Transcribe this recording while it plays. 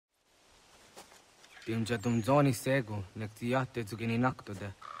Piunchatumzoni segu, nektiate zugini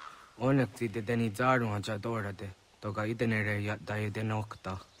naktode. Onneksi te deni zarun dorade, toga idenere daide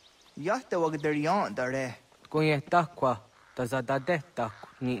nokta. Jahte wagderian dare. Kun jehtakwa, tazadadehtak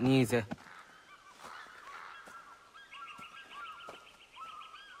niise.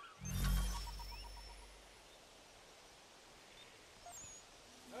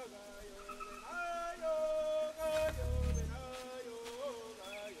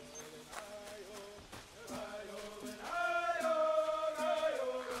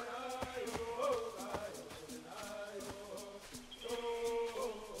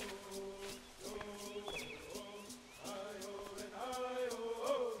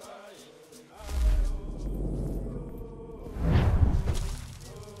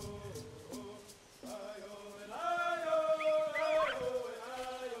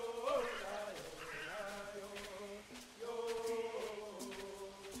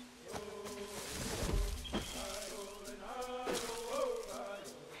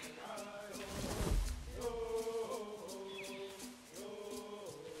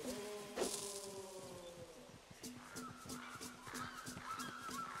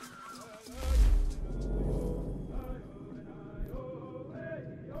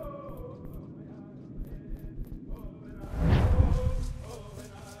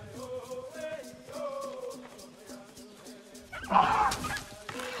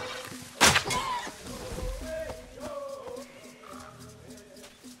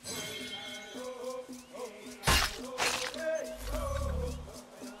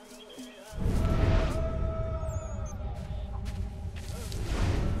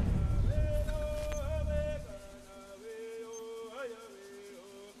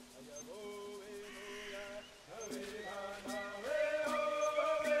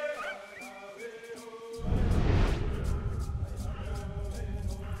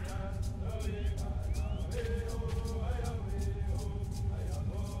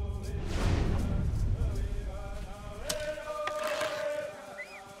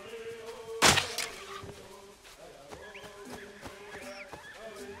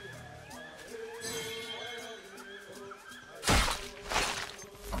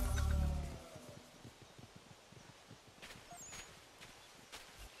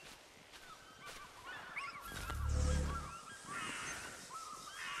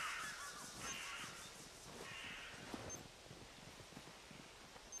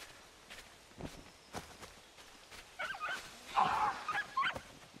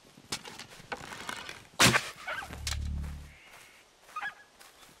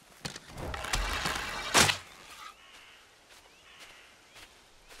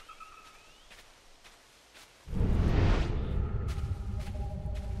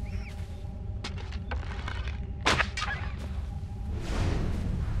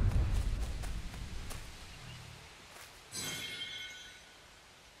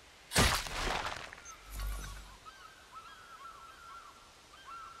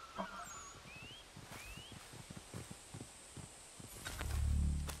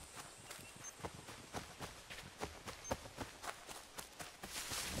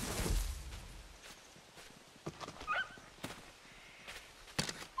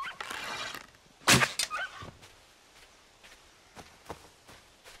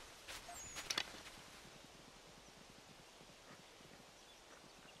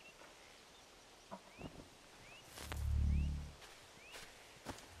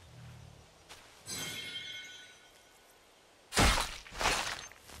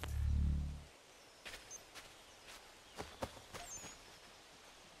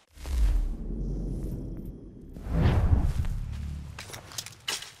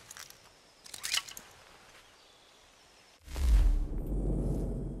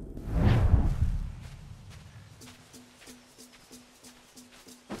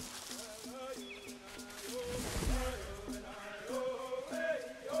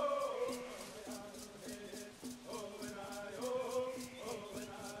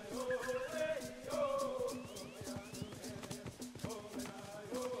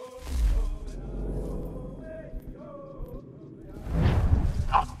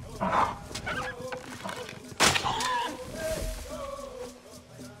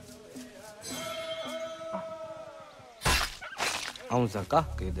 Onza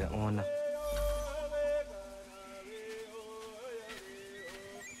kahkide ona.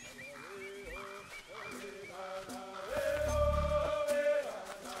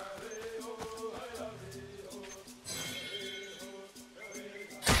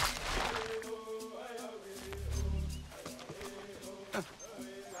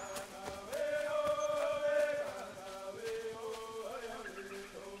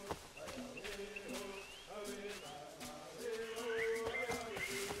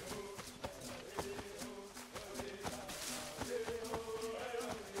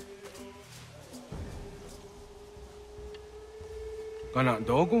 Kana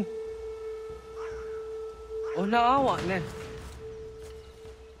dogu? O naawa ne.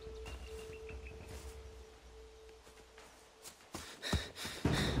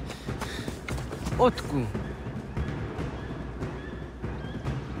 Otku.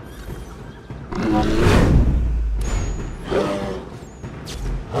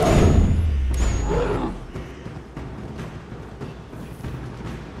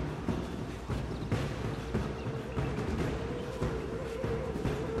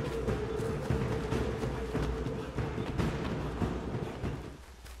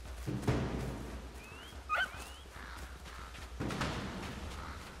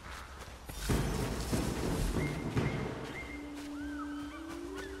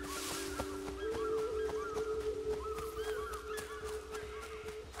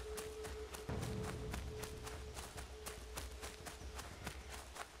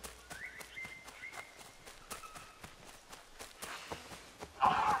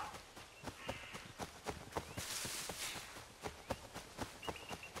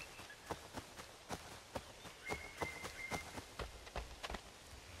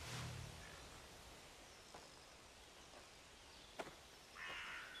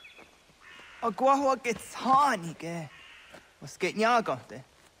 Agua gets honey, ke. Was get nyagante.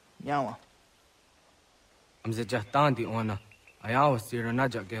 Nyawa. Amze jahtandi ona. Ayawa siro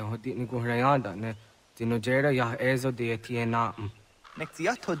naja ke hoti ni kuhrayanda ne. Tino jera yah ezo de tiena.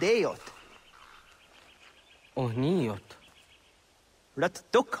 Nektiato deot. Oh niot. Rat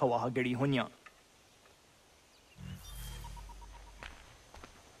dukhawa hageri hunya.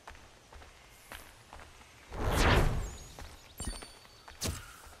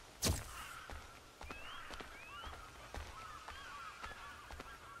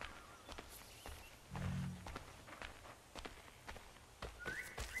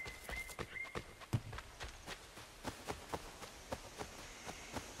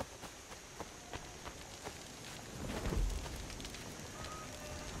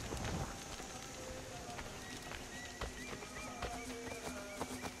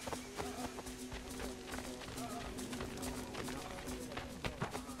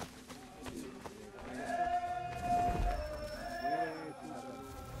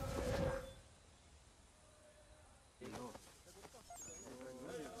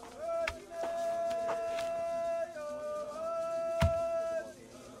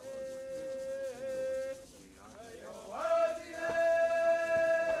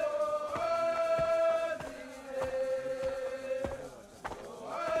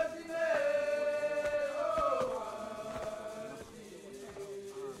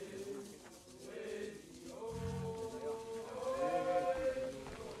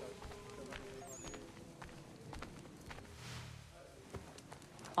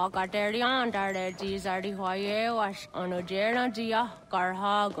 Agaderian dare dizardi hoye was onojera dia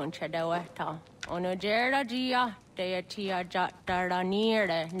garha gunchedeweta. Onojera dia deetia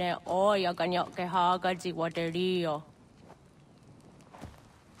jattaranire ne oya ganyoke haga ziwaderio.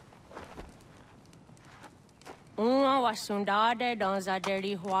 Uma wasundade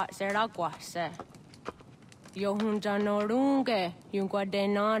donzaderi hua zeraguase. Yohunjanorunge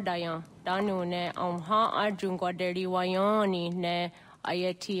yunguadenadayan danune amha ajunguaderi wayani ne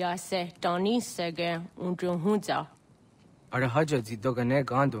Ayatia se Doni Sege Unjunza. Arahaja zidogane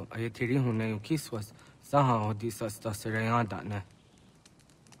gando ayatiri hune ukiswas saha odisas tasirayanda ne.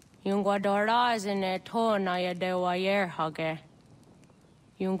 Yunguadora is in a ton ayadewayer hage.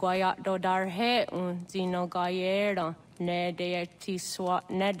 Yunguayat dodar he un zinogayera ne deeti swat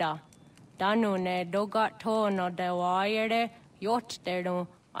neda. Danu ne dogat to no dewayere yot deru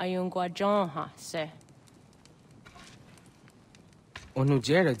ayunguajonha se.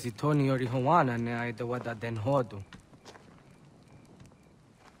 Onujera zitoni yori hawana ne aidawada den hodu.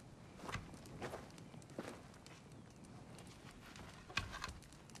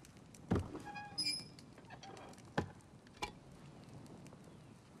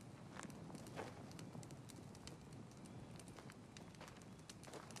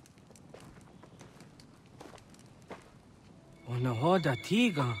 Ona hoda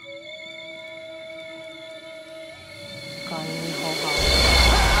tiga.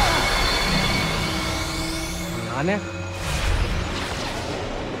 Ane?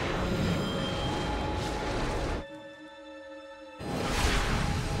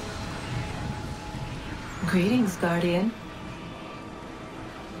 Greetings, Guardian.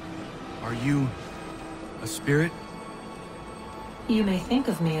 Are you a spirit? You may think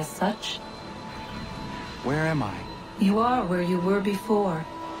of me as such. Where am I? You are where you were before.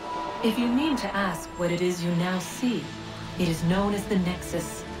 If you mean to ask what it is you now see, it is known as the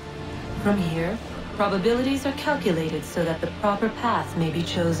Nexus. From here, Probabilities are calculated so that the proper path may be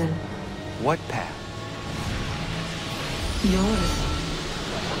chosen. What path? Yours.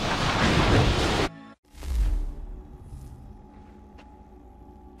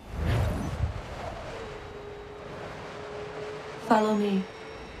 Follow me.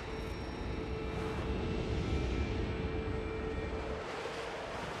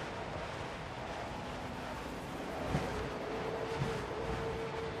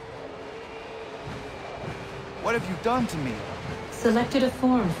 What have you done to me? Selected a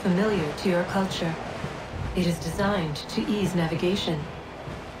form familiar to your culture. It is designed to ease navigation.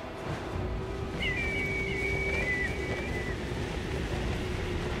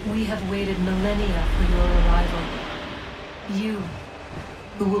 We have waited millennia for your arrival. You,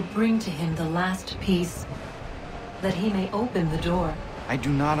 who will bring to him the last piece, that he may open the door. I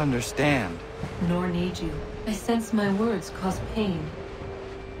do not understand. Nor need you. I sense my words cause pain.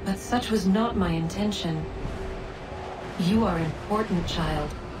 But such was not my intention. You are important,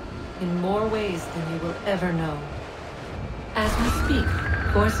 child, in more ways than you will ever know. As we speak,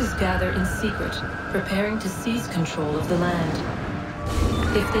 forces gather in secret, preparing to seize control of the land.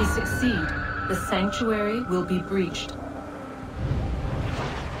 If they succeed, the sanctuary will be breached.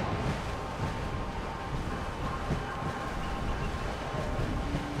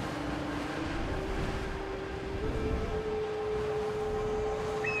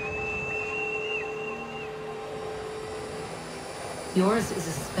 Yours is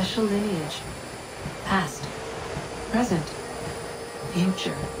a special lineage. Past, present,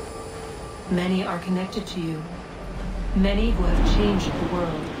 future. Many are connected to you. Many who have changed the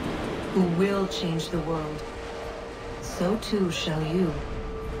world, who will change the world. So too shall you.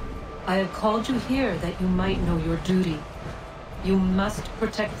 I have called you here that you might know your duty. You must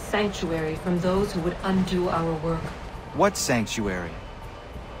protect Sanctuary from those who would undo our work. What sanctuary?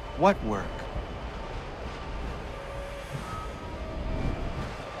 What work?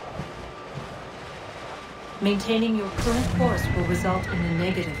 Maintaining your current course will result in a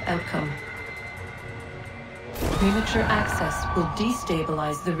negative outcome. Premature access will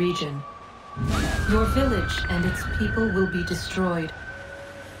destabilize the region. Your village and its people will be destroyed.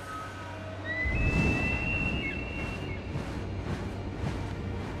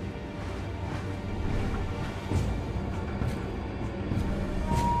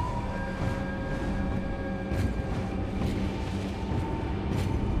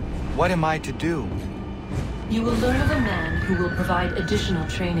 What am I to do? You will learn of a man who will provide additional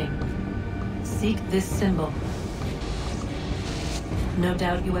training. Seek this symbol. No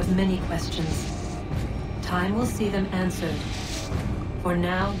doubt you have many questions. Time will see them answered. For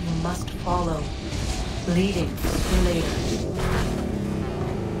now, you must follow, leading for later.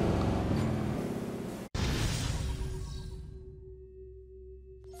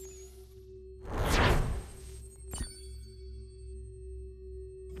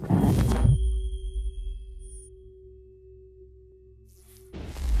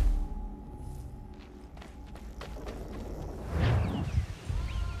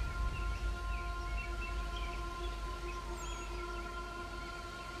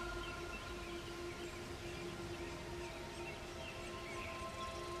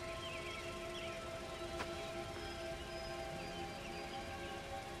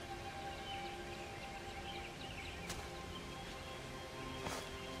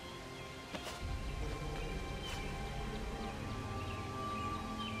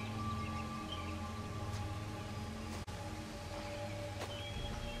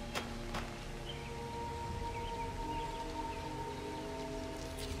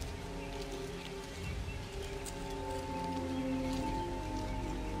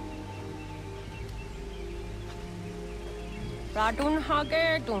 Radun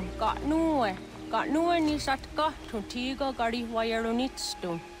hage dun got nue ni satka to tiga gari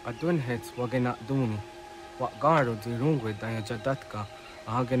wayarunitstun. Adun hets wagena duni. What garo di rungwe daya jadatka.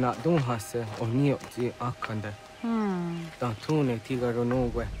 Ahagena dun hase o nio di akande. Dan tune tigaro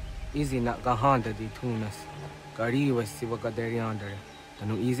nungwe. Easy na gahanda di tunas. Gari wesi wagaderiandere.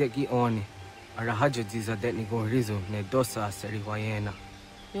 Tanu ize gi oni. Arahajo di zadetni go rizu ne dosa seri wayena.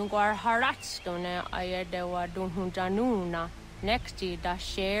 Yungwar haratstone ayedewa dun hunjanuna. Next da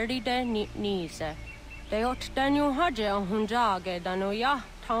sheri de nitnise. De ot danyu haje hunjage dano ya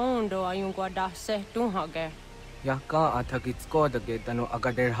taundo ayungwa da se dunhage. Ya ka atakitskoda dano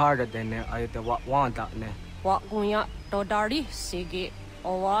agader harda dene ayete wanda ne. Wat gunya to dari sigi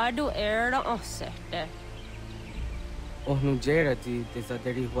owadu era osete. Ohnu jera di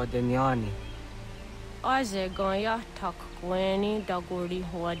desaderi huadenyani. Aze ganya tak gweni daguri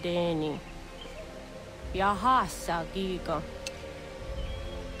huadeni. Ya hasa giga.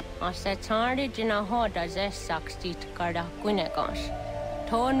 se tari jina hoda zessaksit kada kuinekans.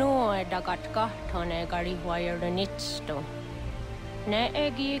 Tonu edagat kahtone gari huayernitsto. Ne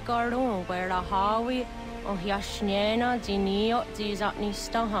egi garun wera hawi ohjasniena zinio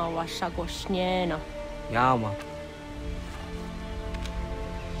zizatnista hawasagosniena. Jama.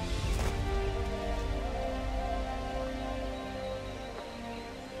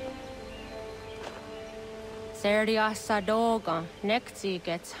 Seriassa doga,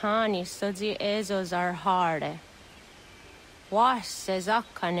 nektigets hani sodzi ezos ar harde. Was se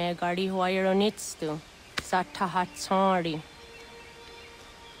zakkane gari huayronitstu, sa tahatsari.